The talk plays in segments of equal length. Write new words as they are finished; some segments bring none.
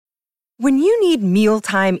When you need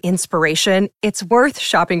mealtime inspiration, it's worth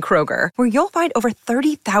shopping Kroger, where you'll find over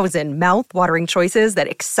 30,000 mouth-watering choices that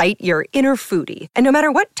excite your inner foodie. And no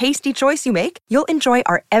matter what tasty choice you make, you'll enjoy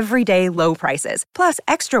our everyday low prices, plus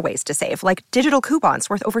extra ways to save, like digital coupons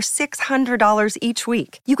worth over $600 each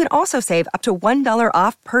week. You can also save up to $1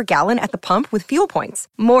 off per gallon at the pump with fuel points.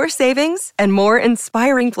 More savings and more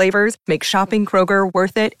inspiring flavors make shopping Kroger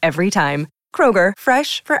worth it every time. Kroger,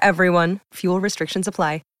 fresh for everyone. Fuel restrictions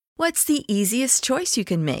apply. What's the easiest choice you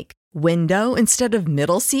can make? Window instead of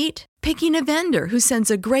middle seat? Picking a vendor who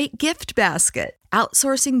sends a great gift basket?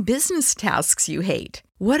 Outsourcing business tasks you hate?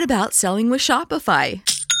 What about selling with Shopify?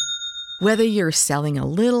 Whether you're selling a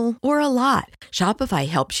little or a lot, Shopify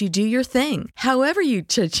helps you do your thing, however you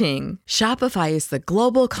cha-ching. Shopify is the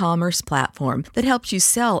global commerce platform that helps you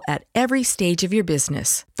sell at every stage of your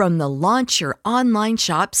business. From the launch your online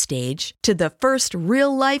shop stage to the first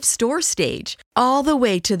real-life store stage, all the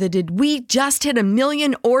way to the did we just hit 1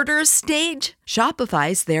 million orders stage.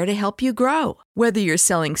 Shopify's there to help you grow. Whether you're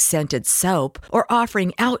selling scented soap or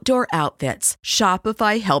offering outdoor outfits,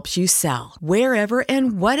 Shopify helps you sell. Wherever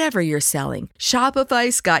and whatever you're selling,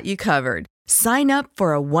 Shopify's got you covered. Sign up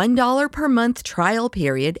for a $1 per month trial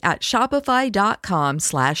period at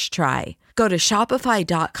shopify.com/try. Go to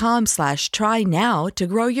shopify.com/try now to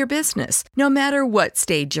grow your business, no matter what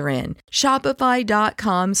stage you're in.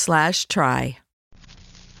 Shopify.com/try.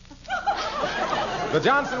 The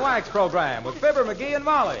Johnson Wax Program with Fibber, McGee, and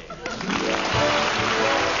Molly.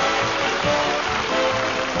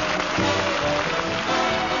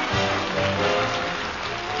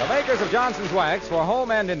 The makers of Johnson's Wax for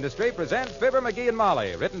home and industry present Fibber, McGee, and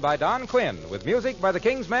Molly, written by Don Quinn, with music by the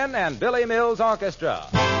King's Men and Billy Mills Orchestra.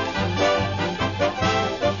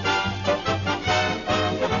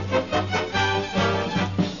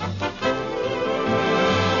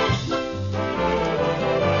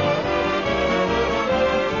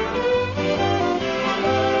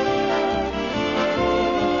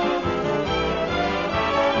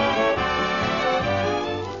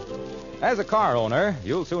 As a car owner,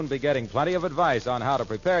 you'll soon be getting plenty of advice on how to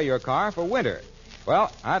prepare your car for winter. Well,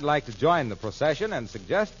 I'd like to join the procession and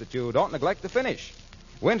suggest that you don't neglect the finish.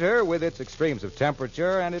 Winter, with its extremes of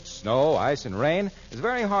temperature and its snow, ice, and rain, is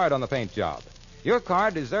very hard on the paint job. Your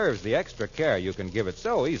car deserves the extra care you can give it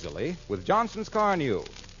so easily with Johnson's Carnu.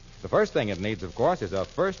 The first thing it needs, of course, is a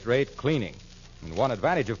first-rate cleaning. And one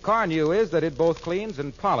advantage of Carnu is that it both cleans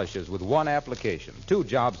and polishes with one application, 2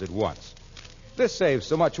 jobs at once. This saves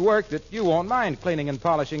so much work that you won't mind cleaning and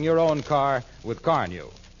polishing your own car with Carnu.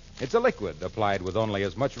 It's a liquid applied with only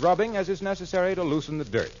as much rubbing as is necessary to loosen the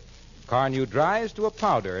dirt. Carnu dries to a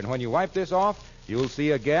powder, and when you wipe this off, you'll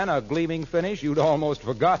see again a gleaming finish you'd almost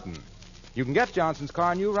forgotten. You can get Johnson's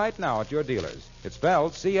Carnu right now at your dealers. It's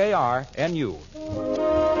spelled C-A-R-N-U.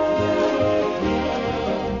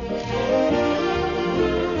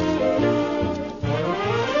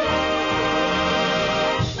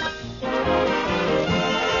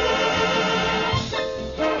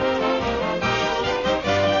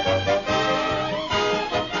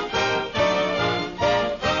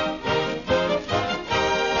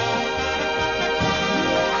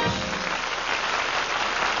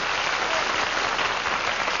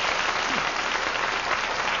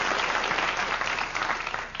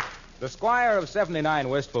 The Squire of 79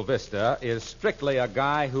 Wistful Vista is strictly a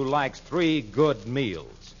guy who likes 3 good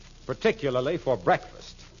meals, particularly for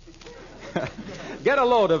breakfast. Get a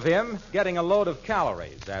load of him, getting a load of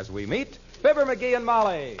calories as we meet Fibber, McGee, and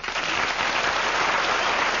Molly.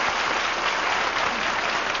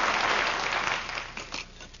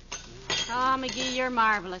 Oh, McGee, you're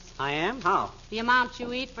marvelous. I am? How? The amount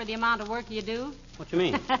you eat for the amount of work you do. What you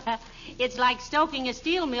mean? It's like stoking a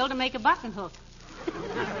steel mill to make a button hook.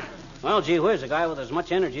 Well, gee whiz, a guy with as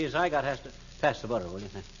much energy as I got has to... Pass the butter, will you?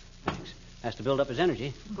 Thanks. Has to build up his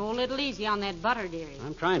energy. Go a little easy on that butter, dearie.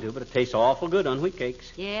 I'm trying to, but it tastes awful good on wheat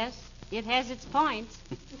cakes. Yes, it has its points.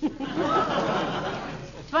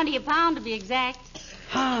 20 a pound to be exact.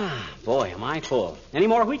 Ah, boy, am I full. Any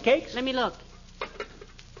more wheat cakes? Let me look.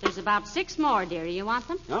 There's about 6 more, dearie. You want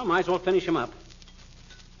them? Oh, might as well finish them up.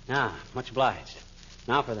 Ah, much obliged.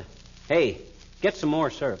 Now for the... Hey, get some more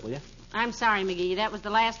syrup, will you? I'm sorry, McGee. That was the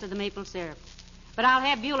last of the maple syrup. But I'll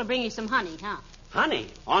have Beulah bring you some honey, huh? Honey?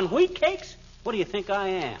 On wheat cakes? What do you think I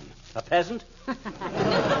am? A peasant? How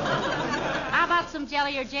about some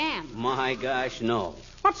jelly or jam? My gosh, no.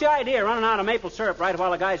 What's the idea of running out of maple syrup right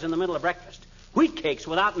while the guy's in the middle of breakfast? Wheat cakes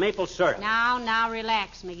without maple syrup. Now,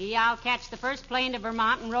 relax, McGee. I'll catch the first plane to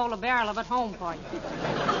Vermont and roll a barrel of it home for you.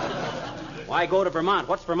 Why go to Vermont?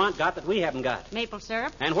 What's Vermont got that we haven't got? Maple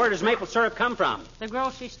syrup. And where does maple syrup come from? The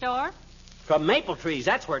grocery store. From maple trees,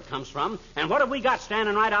 that's where it comes from. And what have we got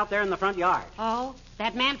standing right out there in the front yard? Oh,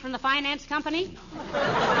 that man from the finance company?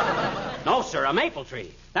 No, sir, a maple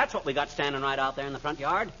tree. That's what we got standing right out there in the front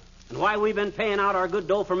yard. And why we've been paying out our good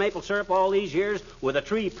dough for maple syrup all these years with a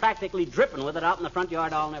tree practically dripping with it out in the front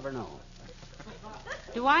yard, I'll never know.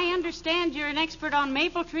 Do I understand you're an expert on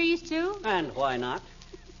maple trees, too? And why not?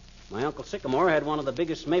 My Uncle Sycamore had one of the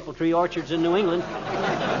biggest maple tree orchards in New England.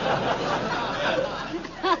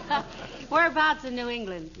 Whereabouts in New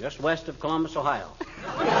England? Just west of Columbus, Ohio.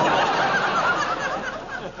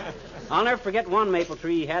 I'll never forget one maple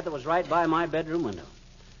tree he had that was right by my bedroom window.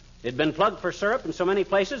 It'd been plugged for syrup in so many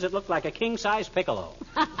places it looked like a king-size piccolo.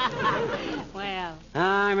 Well.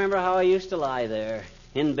 I remember how I used to lie there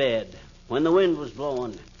in bed when the wind was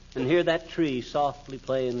blowing and hear that tree softly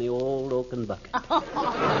playing the old oaken bucket.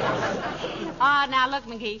 Oh, now look,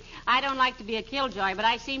 McGee, I don't like to be a killjoy, but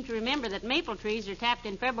I seem to remember that maple trees are tapped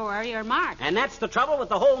in February or March. And that's the trouble with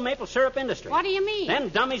the whole maple syrup industry. What do you mean? Them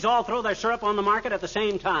dummies all throw their syrup on the market at the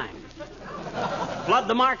same time. Flood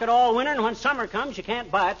the market all winter, and when summer comes, you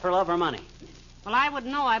can't buy it for love or money. Well, I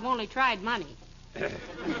wouldn't know. I've only tried money. Let's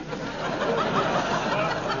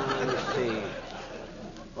see.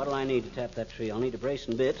 What'll I need to tap that tree? I'll need a brace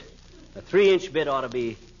and bit. A 3-inch bit ought to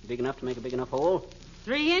be big enough to make a big enough hole.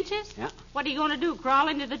 3 inches? Yeah. What are you going to do, crawl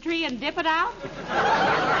into the tree and dip it out?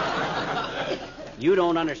 You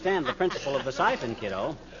don't understand the principle of the siphon,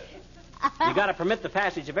 kiddo. You got to permit the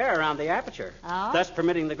passage of air around the aperture, thus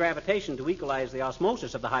permitting the gravitation to equalize the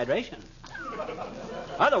osmosis of the hydration.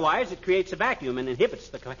 Otherwise, it creates a vacuum and inhibits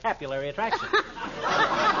the capillary attraction.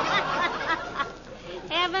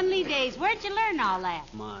 Heavenly days. Where'd you learn all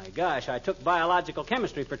that? My gosh, I took biological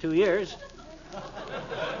chemistry for 2 years.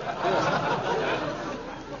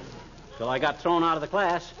 Till I got thrown out of the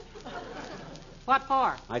class. What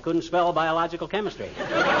for? I couldn't spell biological chemistry.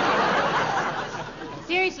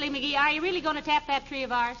 Seriously, McGee, are you really going to tap that tree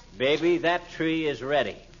of ours? Baby, that tree is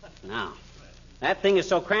ready. Now, that thing is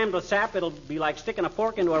so crammed with sap, it'll be like sticking a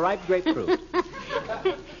fork into a ripe grapefruit.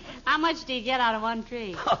 How much do you get out of one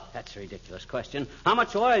tree? Oh, that's a ridiculous question. How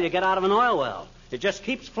much oil you get out of an oil well? It just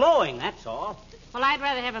keeps flowing, that's all. Well, I'd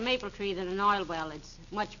rather have a maple tree than an oil well. It's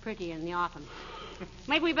much prettier in the autumn.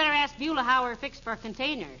 Maybe we better ask Beulah how we're fixed for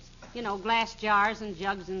containers. You know, glass jars and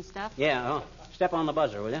jugs and stuff. Yeah, step on the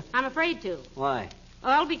buzzer, will you? I'm afraid to. Why?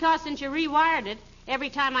 Well, because since you rewired it,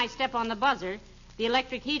 every time I step on the buzzer, the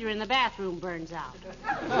electric heater in the bathroom burns out.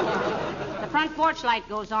 The front porch light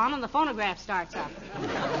goes on and the phonograph starts up.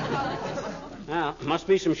 Well, must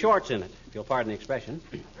be some shorts in it, if you'll pardon the expression.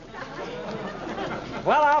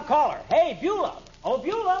 Well, I'll call her. Hey, Beulah. Oh,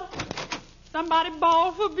 Beulah. Somebody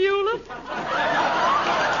bawl for Beulah?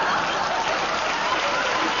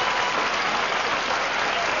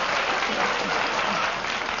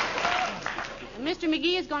 Mr.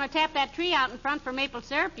 McGee is going to tap that tree out in front for maple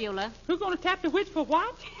syrup, Beulah. Who's going to tap the which for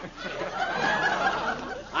what?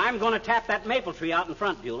 I'm going to tap that maple tree out in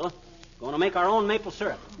front, Beulah. Going to make our own maple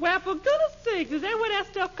syrup. Well, for goodness sakes, is that where that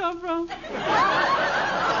stuff come from?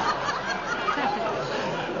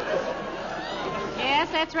 Yes,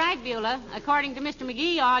 that's right, Beulah. According to Mr.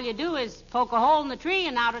 McGee, all you do is poke a hole in the tree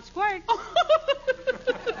and out it squirts.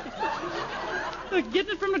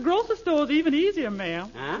 Getting it from the grocery store is even easier,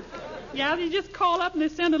 ma'am. Huh? Yeah, you just call up and they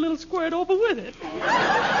send a little squirt over with it.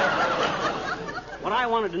 What I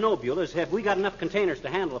wanted to know, Beulah, is have we got enough containers to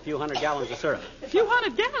handle a few hundred gallons of syrup? A few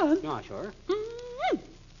hundred gallons? Oh, sure. Mm-hmm.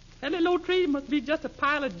 That little old tree must be just a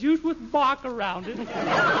pile of juice with bark around it.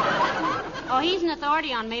 Oh, he's an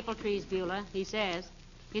authority on maple trees, Beulah, he says.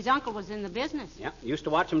 His uncle was in the business. Yeah, used to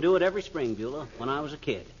watch him do it every spring, Beulah, when I was a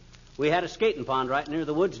kid. We had a skating pond right near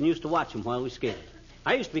the woods and used to watch him while we skated.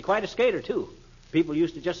 I used to be quite a skater, too. People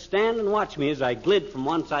used to just stand and watch me as I glid from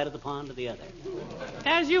one side of the pond to the other.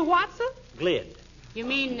 As you what, sir? Glid. You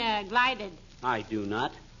mean glided? I do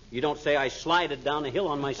not. You don't say I slided down a hill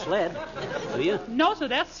on my sled, do you? No, sir,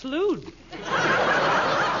 that's slewed.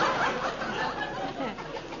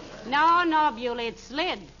 No, Beulah, it's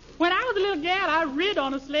slid. When I was a little gal, I rid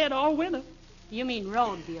on a sled all winter. You mean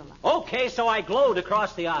rode, Beulah. Okay, so I glowed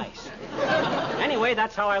across the ice. Anyway,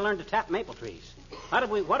 that's how I learned to tap maple trees. What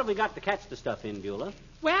have we got to catch the stuff in, Beulah?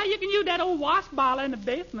 Well, you can use that old wash bottle in the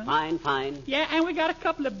basement. Fine. Yeah, and we got a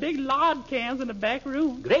couple of big lard cans in the back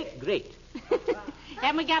room. Great.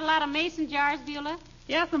 Haven't we got a lot of mason jars, Beulah?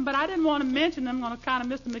 Yes, but I didn't want to mention them on account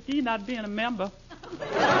of Mr. McGee not being a member.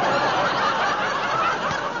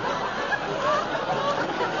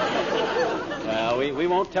 Well, we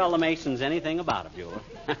won't tell the Masons anything about it, Beulah.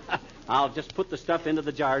 I'll just put the stuff into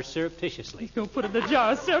the jars surreptitiously. He's going to put it in the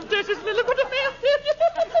jar surreptitiously. Look what the man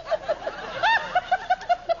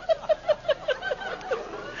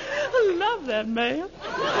love that man.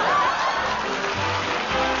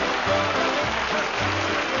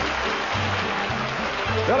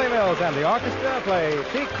 Billy Mills and the orchestra play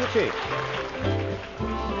Cheek to Cheek.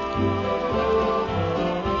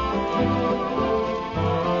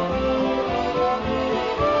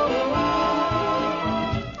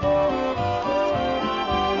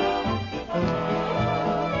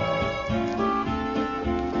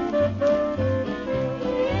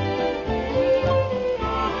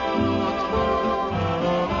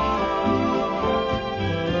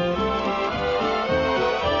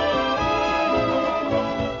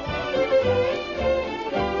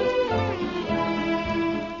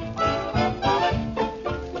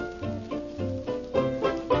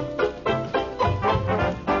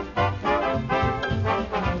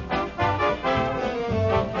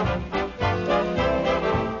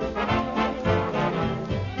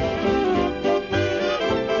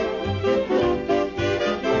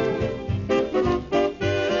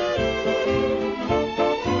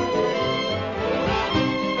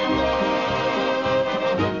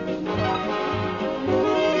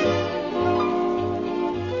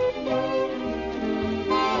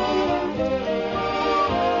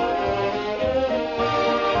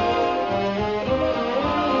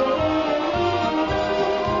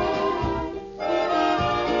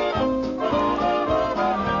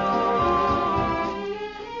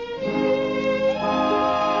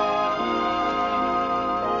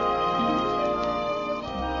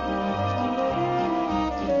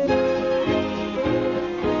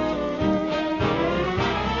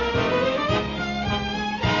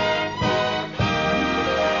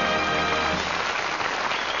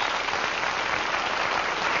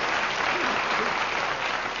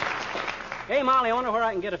 Hey, Molly, I wonder where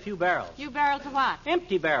I can get a few barrels. Few barrels of what?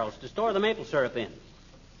 Empty barrels to store the maple syrup in.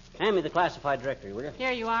 Hand me the classified directory, will you?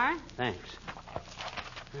 Here you are. Thanks.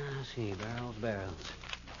 Let's see, barrels.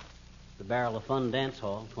 The Barrel of Fun Dance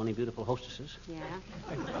Hall, 20 beautiful hostesses. Yeah.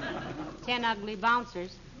 10 ugly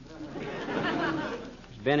bouncers. There's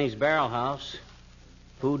Benny's Barrel House,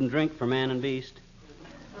 food and drink for man and beast.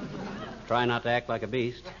 Try not to act like a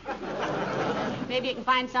beast. Maybe you can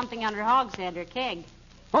find something under hogshead or keg.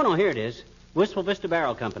 Oh, no, here it is. Wistful Vista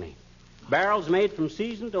Barrel Company. Barrels made from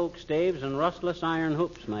seasoned oak staves and rustless iron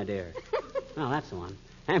hoops, my dear. Oh, that's the one.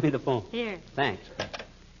 Hand me the phone. Here. Thanks.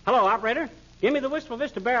 Hello, operator. Give me the Wistful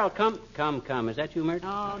Vista Barrel Come. Is that you, Mert?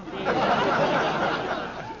 Oh, dear.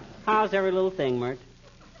 How's every little thing, Mert?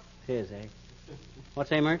 It is, eh? What's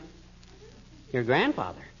that, Mert? Your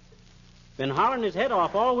grandfather. Been hollering his head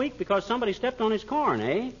off all week because somebody stepped on his corn,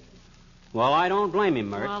 eh? Well, I don't blame him,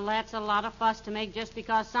 Mert. Well, that's a lot of fuss to make just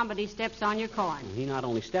because somebody steps on your corn. He not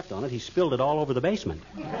only stepped on it, he spilled it all over the basement.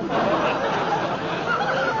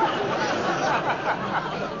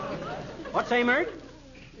 What say, Mert?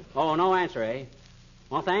 Oh, no answer, eh?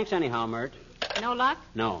 Well, thanks anyhow, Mert. No luck?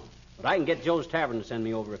 No. But I can get Joe's Tavern to send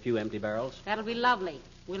me over a few empty barrels. That'll be lovely.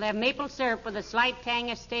 We'll have maple syrup with a slight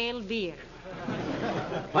tang of stale beer.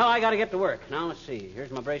 Well, I got to get to work. Now, let's see.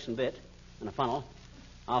 Here's my brace and bit and a funnel.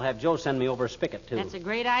 I'll have Joe send me over a spigot, too. That's a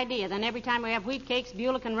great idea. Then every time we have wheat cakes,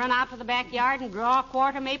 Beulah can run out to the backyard and draw a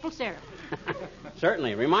quart of maple syrup.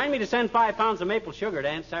 Certainly. Remind me to send 5 pounds of maple sugar to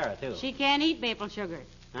Aunt Sarah, too. She can't eat maple sugar.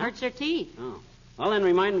 Huh? Hurts her teeth. Oh. Well, then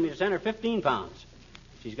remind me to send her 15 pounds.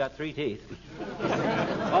 She's got 3 teeth.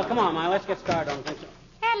 Well, come on, Ma. Let's get started on things.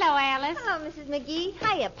 Hello, Alice. Hello, Mrs. McGee.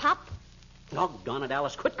 Hiya, Pop. Doggone it,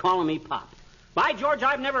 Alice. Quit calling me Pop. By George,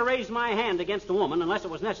 I've never raised my hand against a woman unless it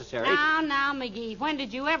was necessary. Now, McGee, when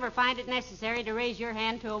did you ever find it necessary to raise your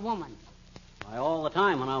hand to a woman? Why, all the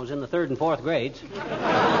time when I was in the 3rd and 4th grades.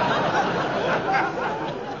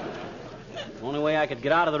 The only way I could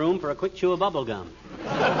get out of the room for a quick chew of bubble gum.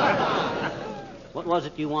 What was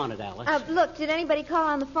it you wanted, Alice? Look, did anybody call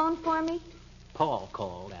on the phone for me? Paul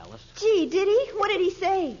called, Alice. Gee, did he? What did he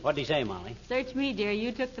say? What did he say, Molly? Search me, dear.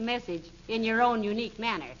 You took the message in your own unique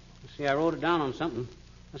manner. See, I wrote it down on something.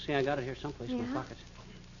 Let's see, I got it here someplace in my pockets.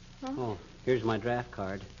 Huh? Oh, here's my draft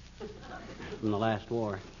card from the last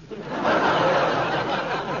war.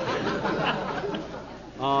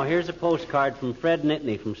 Oh, here's a postcard from Fred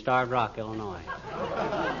Nittany from Starved Rock, Illinois.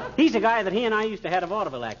 He's the guy that he and I used to have a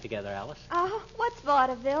vaudeville act together, Alice. Oh, what's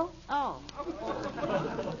vaudeville? Oh.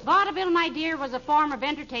 Vaudeville, my dear, was a form of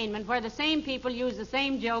entertainment where the same people use the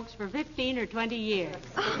same jokes for 15 or 20 years.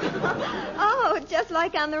 Oh, just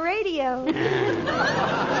like on the radio.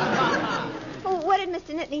 Oh, what did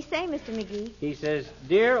Mr. Nittany say, Mr. McGee? He says,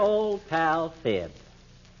 Dear old pal Fib,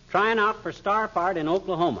 trying out for star part in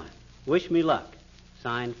Oklahoma. Wish me luck.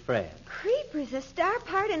 Signed, Fred. Creepers, a star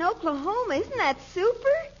part in Oklahoma. Isn't that super?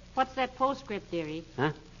 What's that postscript, dearie?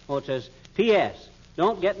 Huh? Oh, it says, P.S.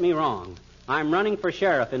 Don't get me wrong. I'm running for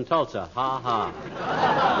sheriff in Tulsa. Ha ha.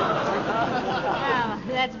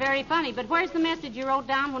 Well, that's very funny. But where's the message you wrote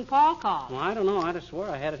down when Paul called? Well, I don't know. I just swore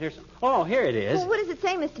I had it here. Oh, here it is. Well, what does it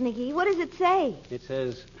say, Mr. McGee? What does it say? It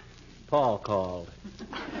says, Paul called.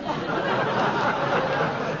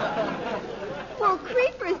 Well,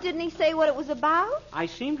 creepers, didn't he say what it was about? I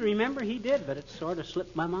seem to remember he did, but it sort of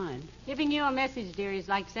slipped my mind. Giving you a message, dear, is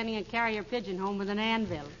like sending a carrier pigeon home with an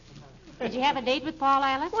anvil. Did you have a date with Paul,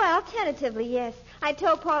 Alice? Well, tentatively, yes. I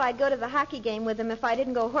told Paul I'd go to the hockey game with him if I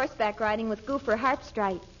didn't go horseback riding with Goofer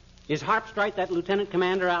Harpstrite. Is Harpstrite that lieutenant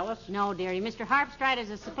commander, Alice? No, dearie. Mr. Harpstrite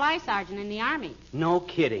is a supply sergeant in the Army. No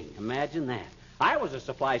kidding. Imagine that. I was a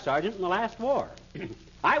supply sergeant in the last war.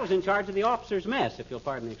 I was in charge of the officers' mess, if you'll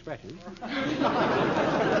pardon the expression.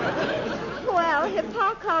 Well, if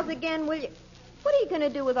Paul calls again, will you... What are you going to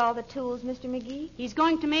do with all the tools, Mr. McGee? He's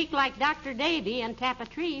going to make like Dr. Davy and tap a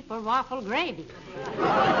tree for waffle gravy.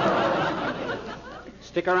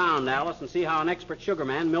 Stick around, Alice, and see how an expert sugar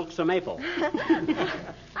man milks a maple.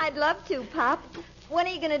 I'd love to, Pop. When are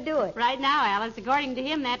you going to do it? Right now, Alice, according to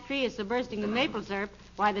him, that tree is so bursting with maple syrup,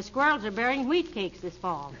 why the squirrels are bearing wheat cakes this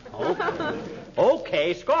fall.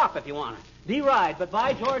 Okay, scoff if you want to. D-ride, but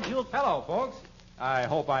by George, you'll... Hello, folks. I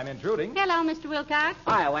hope I'm intruding. Hello, Mr. Wilcox.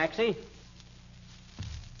 Hi, Waxy.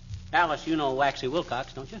 Alice, you know Waxy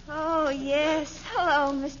Wilcox, don't you? Oh, yes.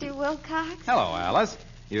 Hello, Mr. Wilcox. Hello, Alice.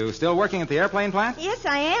 You still working at the airplane plant? Yes,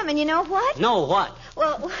 I am. And you know what? No, what?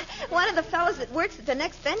 Well, one of the fellows that works at the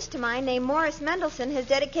next bench to mine, named Morris Mendelssohn, has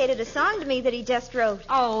dedicated a song to me that he just wrote.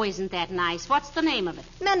 Oh, isn't that nice? What's the name of it?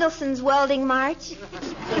 Mendelssohn's Welding March.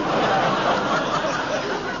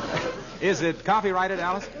 Is it copyrighted,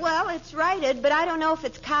 Alice? Well, it's righted, but I don't know if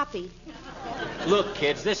it's copied. Look,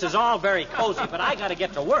 kids, this is all very cozy, but I got to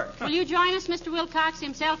get to work. Will you join us? Mr. Wilcox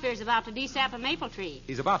himself here is about to desap a maple tree.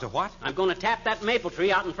 He's about to what? I'm going to tap that maple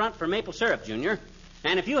tree out in front for maple syrup, Junior.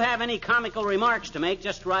 And if you have any comical remarks to make,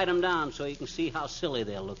 just write them down so you can see how silly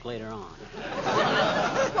they'll look later on.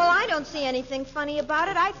 Well, I don't see anything funny about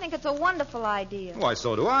it. I think it's a wonderful idea. Why,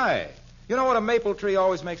 so do I. You know what a maple tree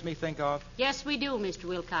always makes me think of? Yes, we do, Mr.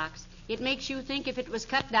 Wilcox. It makes you think if it was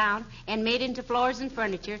cut down and made into floors and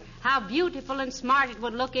furniture, how beautiful and smart it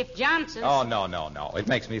would look if Johnson... Oh, no. It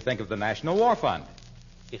makes me think of the National War Fund.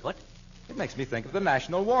 It what? It makes me think of the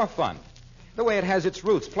National War Fund. The way it has its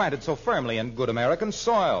roots planted so firmly in good American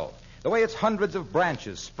soil. The way its hundreds of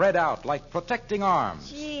branches spread out like protecting arms.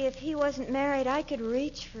 Gee, if he wasn't married, I could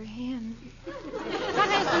reach for him. What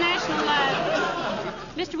has the National...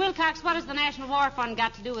 Mr. Wilcox, what has the National War Fund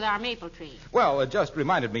got to do with our maple tree? Well, it just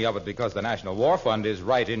reminded me of it because the National War Fund is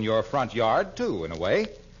right in your front yard, too, in a way.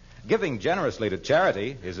 Giving generously to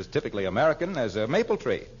charity is as typically American as a maple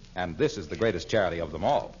tree. And this is the greatest charity of them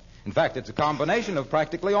all. In fact, it's a combination of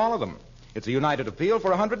practically all of them. It's a united appeal for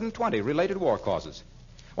 120 related war causes.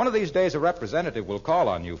 One of these days, a representative will call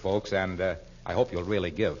on you folks, and I hope you'll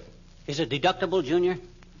really give. Is it deductible, Junior?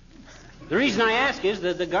 The reason I ask is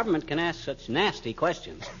that the government can ask such nasty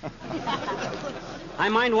questions. I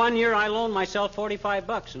mind one year I loaned myself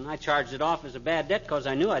 $45, and I charged it off as a bad debt because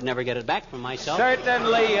I knew I'd never get it back from myself.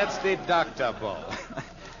 Certainly it's deductible.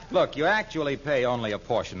 Look, you actually pay only a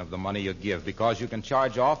portion of the money you give because you can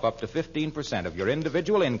charge off up to 15% of your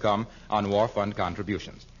individual income on war fund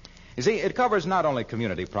contributions. You see, it covers not only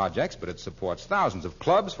community projects, but it supports thousands of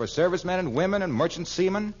clubs for servicemen and women and merchant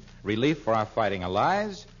seamen, relief for our fighting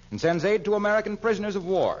allies, and sends aid to American prisoners of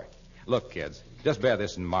war. Look, kids, just bear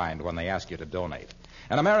this in mind when they ask you to donate.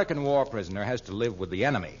 An American war prisoner has to live with the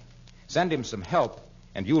enemy. Send him some help,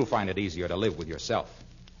 and you'll find it easier to live with yourself.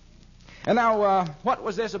 And now, what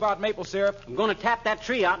was this about maple syrup? I'm going to tap that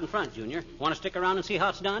tree out in front, Junior. Want to stick around and see how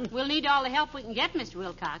it's done? We'll need all the help we can get, Mr.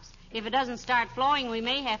 Wilcox. If it doesn't start flowing, we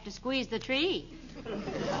may have to squeeze the tree.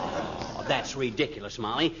 Oh, that's ridiculous,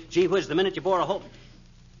 Molly. Gee whiz, the minute you bore a hole...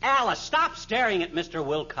 Alice, stop staring at Mr.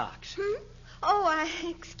 Wilcox. Oh,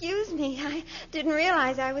 excuse me. I didn't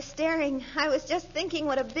realize I was staring. I was just thinking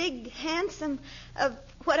what a big, handsome,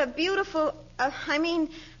 what a beautiful,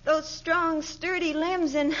 those strong, sturdy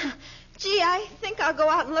limbs and... Gee, I think I'll go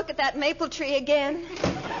out and look at that maple tree again.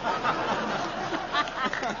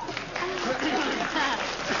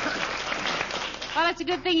 Well, it's a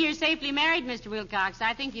good thing you're safely married, Mr. Wilcox.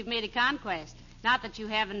 I think you've made a conquest. Not that you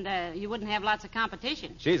wouldn't have lots of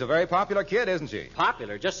competition. She's a very popular kid, isn't she?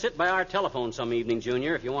 Popular? Just sit by our telephone some evening,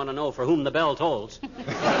 Junior, if you want to know for whom the bell tolls.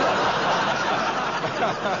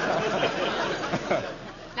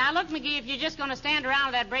 Now, look, McGee, if you're just going to stand around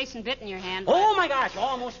with that brace and bit in your hand... Oh, my gosh,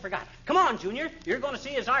 almost forgot. Come on, Junior. You're going to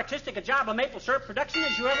see as artistic a job of maple syrup production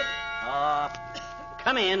as you ever...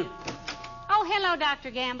 come in. Oh, Oh, hello,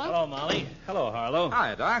 Dr. Gamble. Hello, Molly. Hello, Harlow.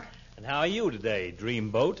 Hi, Doc. And how are you today,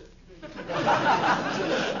 Dreamboat?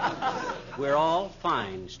 We're all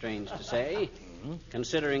fine, strange to say,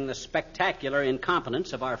 considering the spectacular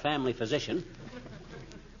incompetence of our family physician.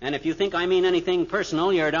 And if you think I mean anything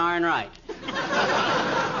personal, you're darn right.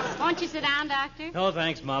 Won't you sit down, Doctor? No,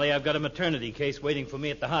 thanks, Molly. I've got a maternity case waiting for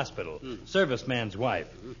me at the hospital. Serviceman's wife.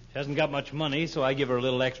 She hasn't got much money, so I give her a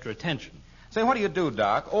little extra attention. Say, what do,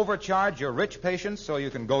 Doc? Overcharge your rich patients so you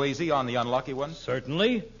can go easy on the unlucky ones?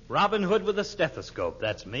 Certainly. Robin Hood with a stethoscope.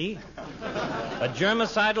 That's me. A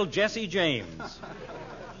germicidal Jesse James.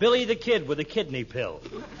 Billy the Kid with a kidney pill.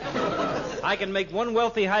 I can make one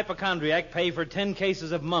wealthy hypochondriac pay for 10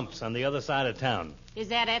 cases of mumps on the other side of town. Is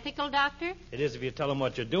that ethical, Doctor? It is if you tell him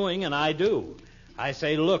what you're doing, and I do. I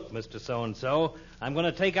say, look, Mr. So-and-so, I'm going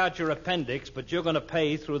to take out your appendix, but you're going to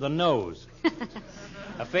pay through the nose.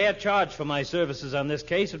 A fair charge for my services on this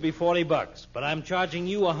case would be $40, but I'm charging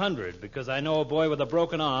you $100 because I know a boy with a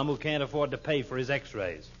broken arm who can't afford to pay for his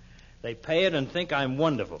x-rays. They pay it and think I'm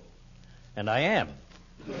wonderful. And I am.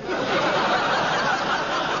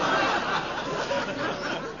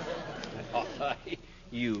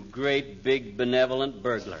 You great, big, benevolent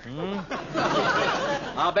burglar.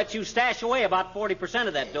 I'll bet you stash away about 40%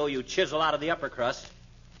 of that dough you chisel out of the upper crust.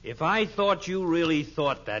 If I thought you really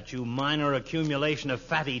thought that, you minor accumulation of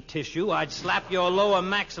fatty tissue, I'd slap your lower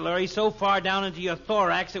maxillary so far down into your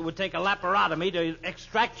thorax it would take a laparotomy to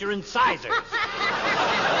extract your incisors.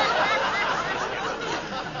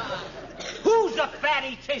 Who's a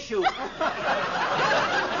fatty tissue?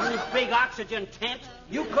 You big oxygen tent.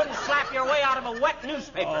 You couldn't slap your way out of a wet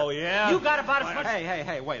newspaper. Oh, yeah? You got about as much...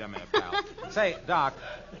 Hey, wait a minute, pal. Say, Doc,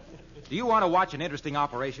 do you want to watch an interesting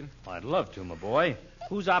operation? I'd love to, my boy.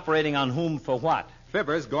 Who's operating on whom for what?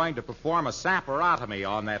 Fibber's going to perform a saparotomy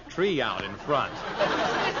on that tree out in front.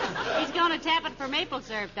 He's going to tap it for maple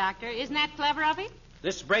syrup, Doctor. Isn't that clever of him?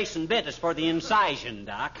 This brace and bit is for the incision,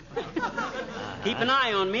 Doc. Keep an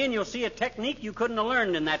eye on me, and you'll see a technique you couldn't have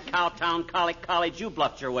learned in that Cowtown Colic College you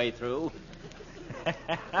bluffed your way through.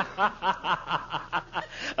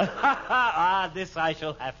 This I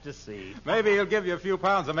shall have to see. Maybe he'll give you a few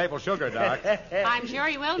pounds of maple sugar, Doc. I'm sure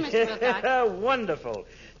he will, Mr. Wilcox. Wonderful.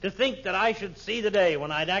 To think that I should see the day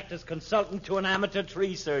when I'd act as consultant to an amateur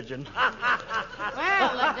tree surgeon.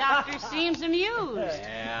 Well, the doctor seems amused.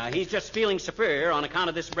 Yeah, he's just feeling superior on account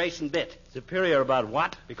of this brace and bit. Superior about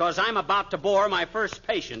what? Because I'm about to bore my first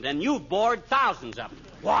patient, and you've bored thousands of them.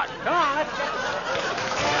 What? Come on, let's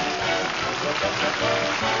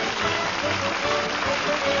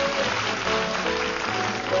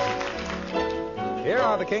Here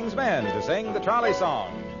are the King's Men to sing the trolley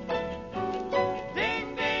song.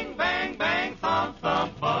 Ding, ding, bang, bang, thump,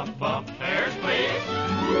 thump, bump, bump. Fares, please.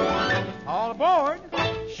 All aboard.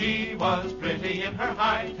 She was pretty in her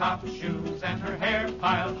high-top shoes and her hair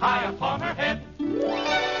piled high upon her head.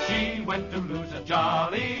 She went to lose a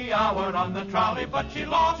jolly hour on the trolley, but she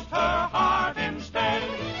lost her heart instead.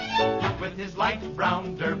 With his light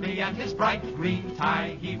brown derby and his bright green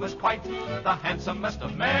tie, he was quite the handsomest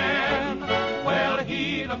of men. Well,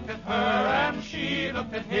 he looked at her and she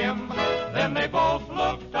looked at him, then they both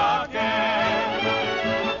looked again.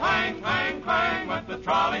 Clang, clang, clang went the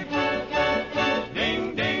trolley.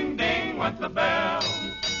 Ding, ding, ding went the bell.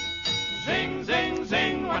 Zing, zing,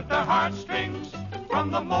 zing went the heartstrings.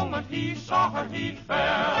 From the moment he saw her, he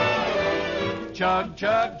fell. Chug,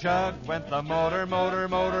 chug, chug went the motor, motor,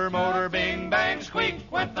 motor, motor. Bing, bang, squeak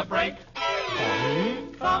went the brake.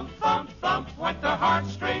 Thump, thump, thump went the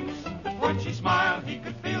heartstrings. When she smiled, he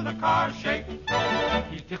could feel the car shake.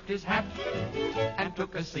 He tipped his hat and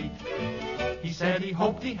took a seat. He said he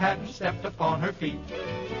hoped he hadn't stepped upon her feet.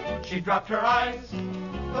 She dropped her eyes,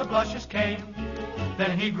 the blushes came.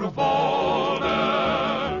 Then he grew bolder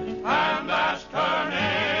and asked her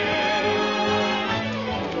name.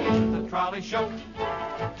 The trolley shook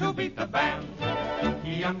to beat the band.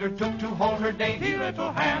 He undertook to hold her dainty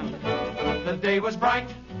little hand. The day was bright,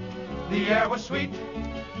 the air was sweet.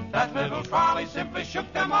 That little trolley simply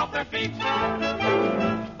shook them off their feet.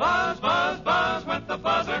 Buzz, buzz, buzz went the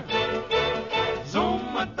buzzer.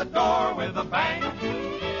 Zoom went the door with a bang.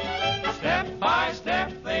 Step by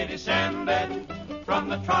step they descended from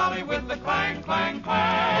the trolley with the clang, clang,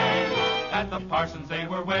 clang. At the Parsons they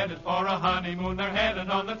were wedded for a honeymoon. They're headed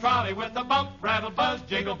on the trolley with the bump, rattle, buzz,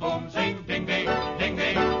 jiggle, boom, zing, ding, ding, ding,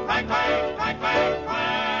 ding, clang, clang, clang, clang,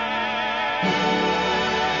 clang.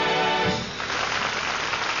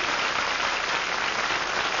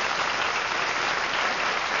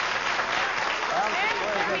 Well,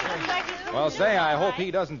 Terry, looks like he's Well, say, I hope he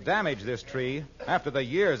doesn't damage this tree. After the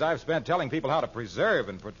years I've spent telling people how to preserve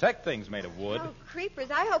and protect things made of wood. Oh, creepers,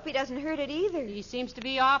 I hope he doesn't hurt it either. He seems to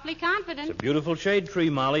be awfully confident. It's a beautiful shade tree,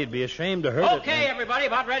 Molly. It'd be a shame to hurt it. Okay, everybody,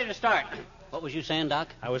 about ready to start. What was you saying, Doc?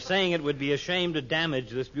 I was saying it would be a shame to damage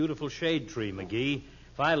this beautiful shade tree, McGee.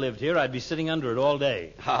 If I lived here, I'd be sitting under it all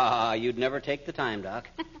day. Ah, you'd never take the time, Doc.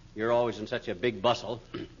 You're always in such a big bustle,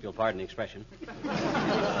 if you'll pardon the expression.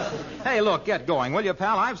 Hey, look, get going, will you,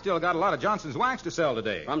 pal? I've still got a lot of Johnson's wax to sell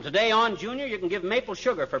today. From today on, Junior, you can give maple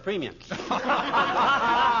sugar for premiums.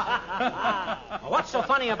 What's so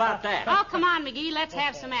funny about that? Oh, come on, McGee. Let's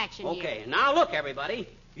have some action here. Okay, now look, everybody.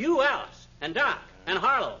 You, Alice, and Doc, and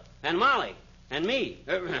Harlow, and Molly, and me.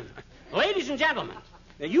 Ladies and gentlemen,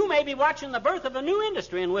 you may be watching the birth of a new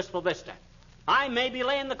industry in Wistful Vista. I may be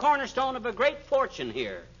laying the cornerstone of a great fortune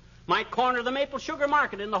here. Might corner the maple sugar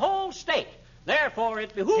market in the whole state. Therefore,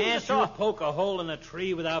 it behooves Can't us you all... poke a hole in a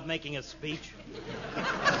tree without making a speech?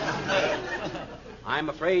 I'm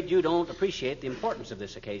afraid you don't appreciate the importance of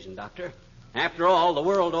this occasion, Doctor. After all, the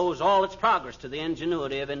world owes all its progress to the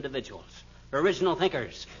ingenuity of individuals. Original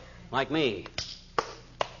thinkers, like me. Oh,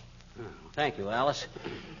 thank you, Alice.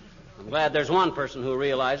 I'm glad there's one person who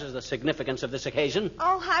realizes the significance of this occasion.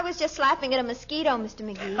 Oh, I was just slapping at a mosquito, Mr.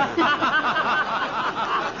 McGee.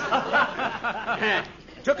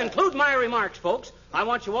 To conclude my remarks, folks, I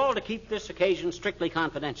want you all to keep this occasion strictly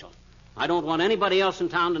confidential. I don't want anybody else in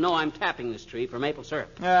town to know I'm tapping this tree for maple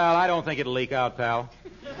syrup. Well, I don't think it'll leak out, pal.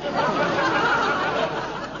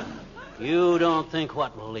 You don't think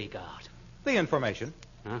what will leak out? The information.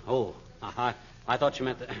 Huh? Oh, I thought you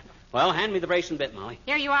meant that. Well, hand me the brace and bit, Molly.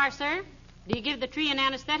 Here you are, sir. Do you give the tree an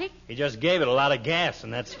anesthetic? He just gave it a lot of gas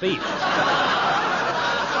in that speech.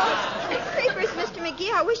 Creepers, Mr.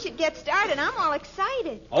 McGee, I wish you'd get started. I'm all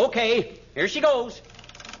excited. Okay, here she goes.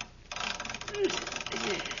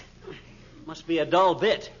 Must be a dull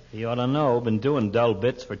bit. You ought to know. Been doing dull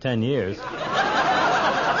bits for 10 years.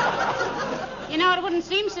 You know, it wouldn't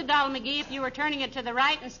seem so dull, McGee, if you were turning it to the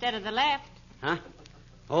right instead of the left. Huh?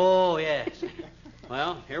 Oh, yes.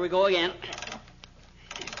 Well, here we go again.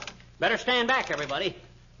 Better stand back, everybody.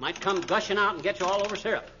 Might come gushing out and get you all over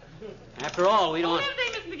syrup. After all, we don't... Wait a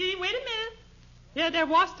minute, Mr. McGee. Wait a minute. Yeah, that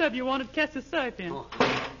wash tub you wanted to catch the syrup in. Oh.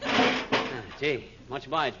 Gee, much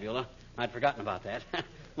obliged, Beulah. I'd forgotten about that.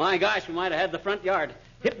 My gosh, we might have had the front yard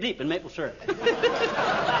hip deep in maple syrup.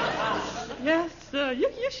 Yes, sir.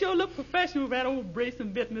 You sure look professional with that old brace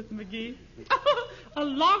and bit, Mr. McGee. A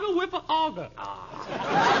logger with an auger.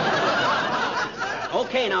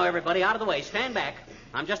 Okay, now, everybody, out of the way. Stand back.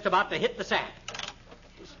 I'm just about to hit the sap.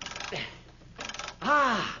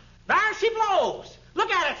 Ah, there she blows. Look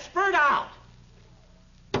at it, spurt out.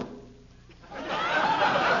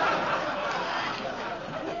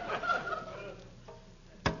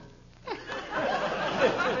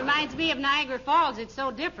 Reminds me of Niagara Falls. It's so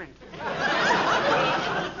different.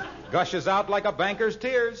 Gushes out like a banker's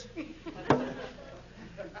tears.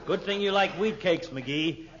 Good thing you like wheat cakes,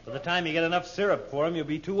 McGee. By the time you get enough syrup for them, you'll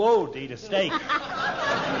be too old to eat a steak.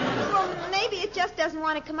 Well, maybe it just doesn't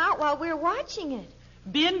want to come out while we're watching it.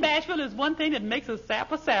 Being bashful is one thing that makes a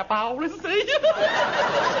sap, I always say.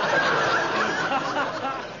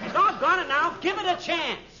 Doggone it now. Give it a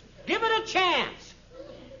chance. Give it a chance.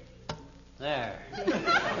 There.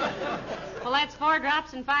 Well, that's 4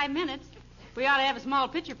 drops in 5 minutes. We ought to have a small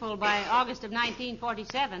pitcher full by August of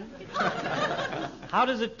 1947. How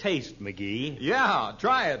does it taste, McGee? Yeah,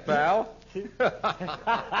 try it, pal.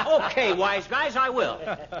 Okay, wise guys, I will.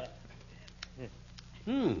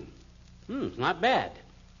 It's not bad.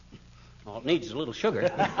 All it needs is a little sugar.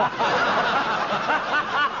 What's the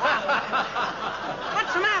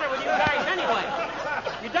matter with you guys, anyway?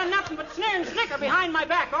 You've done nothing but sneer and snicker behind my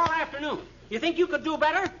back all afternoon. You think you could do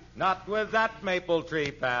better? Not with that maple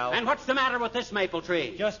tree, pal. And what's the matter with this maple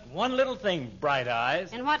tree? Just one little thing, Bright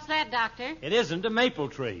Eyes. And what's that, Doctor? It isn't a maple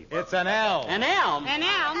tree. It's an elm. An elm? An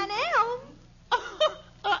elm? An elm?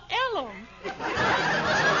 Elm.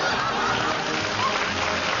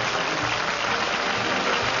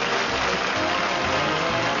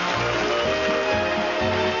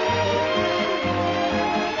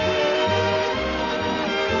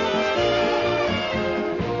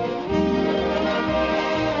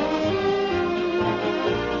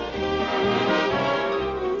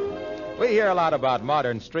 We hear a lot about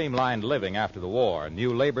modern streamlined living after the war.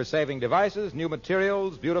 New labor-saving devices, new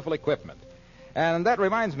materials, beautiful equipment. And that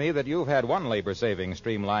reminds me that you've had one labor-saving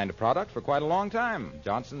streamlined product for quite a long time.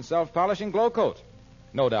 Johnson's Self-Polishing Glow Coat.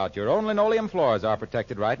 No doubt your own linoleum floors are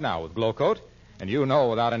protected right now with Glow Coat, and you know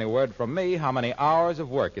without any word from me how many hours of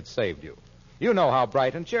work it's saved you. You know how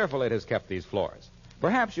bright and cheerful it has kept these floors.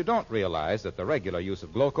 Perhaps you don't realize that the regular use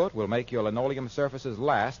of Glo-Coat will make your linoleum surfaces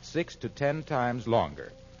last 6 to 10 times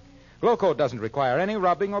longer. Glo-Coat doesn't require any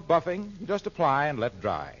rubbing or buffing. Just apply and let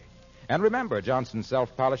dry. And remember, Johnson's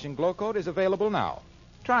self-polishing Glo-Coat is available now.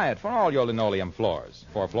 Try it for all your linoleum floors,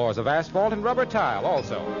 for floors of asphalt and rubber tile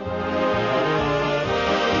also.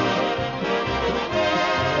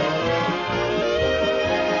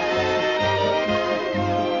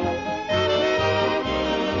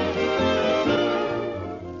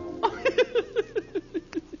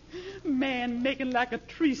 Man making like a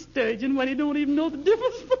tree sturgeon when he don't even know the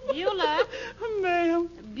difference. Beulah. Ma'am.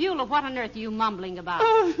 Beulah, what on earth are you mumbling about?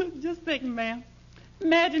 Oh, just think, ma'am.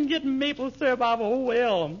 Imagine getting maple syrup out of a old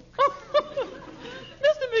elm.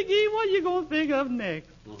 Mr. McGee, what are you going to think of next?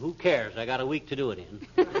 Well, who cares? I got a week to do it in.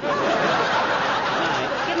 Good night,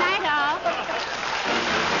 all.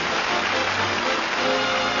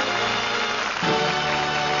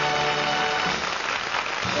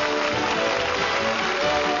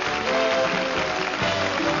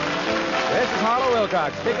 This is Harlow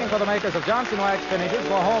Wilcox, speaking for the makers of Johnson Wax Finishes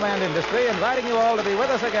for home and industry, inviting you all to be with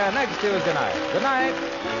us again next Tuesday night. Good night.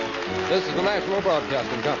 This is the National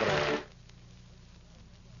Broadcasting Company.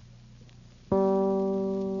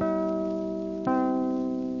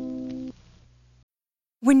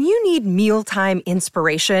 When you need mealtime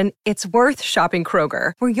inspiration, it's worth shopping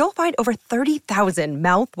Kroger, where you'll find over 30,000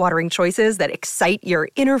 mouth-watering choices that excite your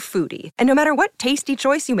inner foodie. And no matter what tasty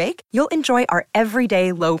choice you make, you'll enjoy our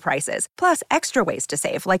everyday low prices, plus extra ways to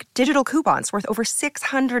save, like digital coupons worth over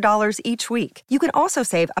 $600 each week. You can also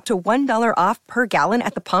save up to $1 off per gallon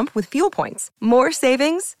at the pump with fuel points. More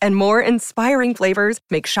savings and more inspiring flavors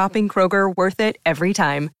make shopping Kroger worth it every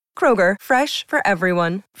time. Kroger, fresh for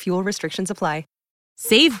everyone. Fuel restrictions apply.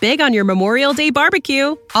 Save big on your Memorial Day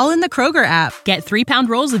barbecue, all in the Kroger app. Get 3-pound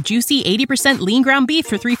rolls of juicy 80% lean ground beef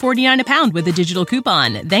for $3.49 a pound with a digital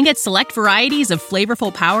coupon. Then get select varieties of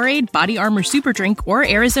flavorful Powerade, Body Armor Super Drink, or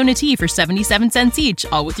Arizona tea for 77 cents each,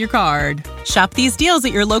 all with your card. Shop these deals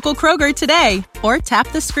at your local Kroger today, or tap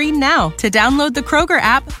the screen now to download the Kroger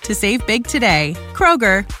app to save big today.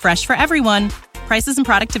 Kroger, fresh for everyone. Prices and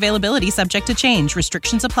product availability subject to change.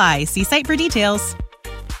 Restrictions apply. See site for details.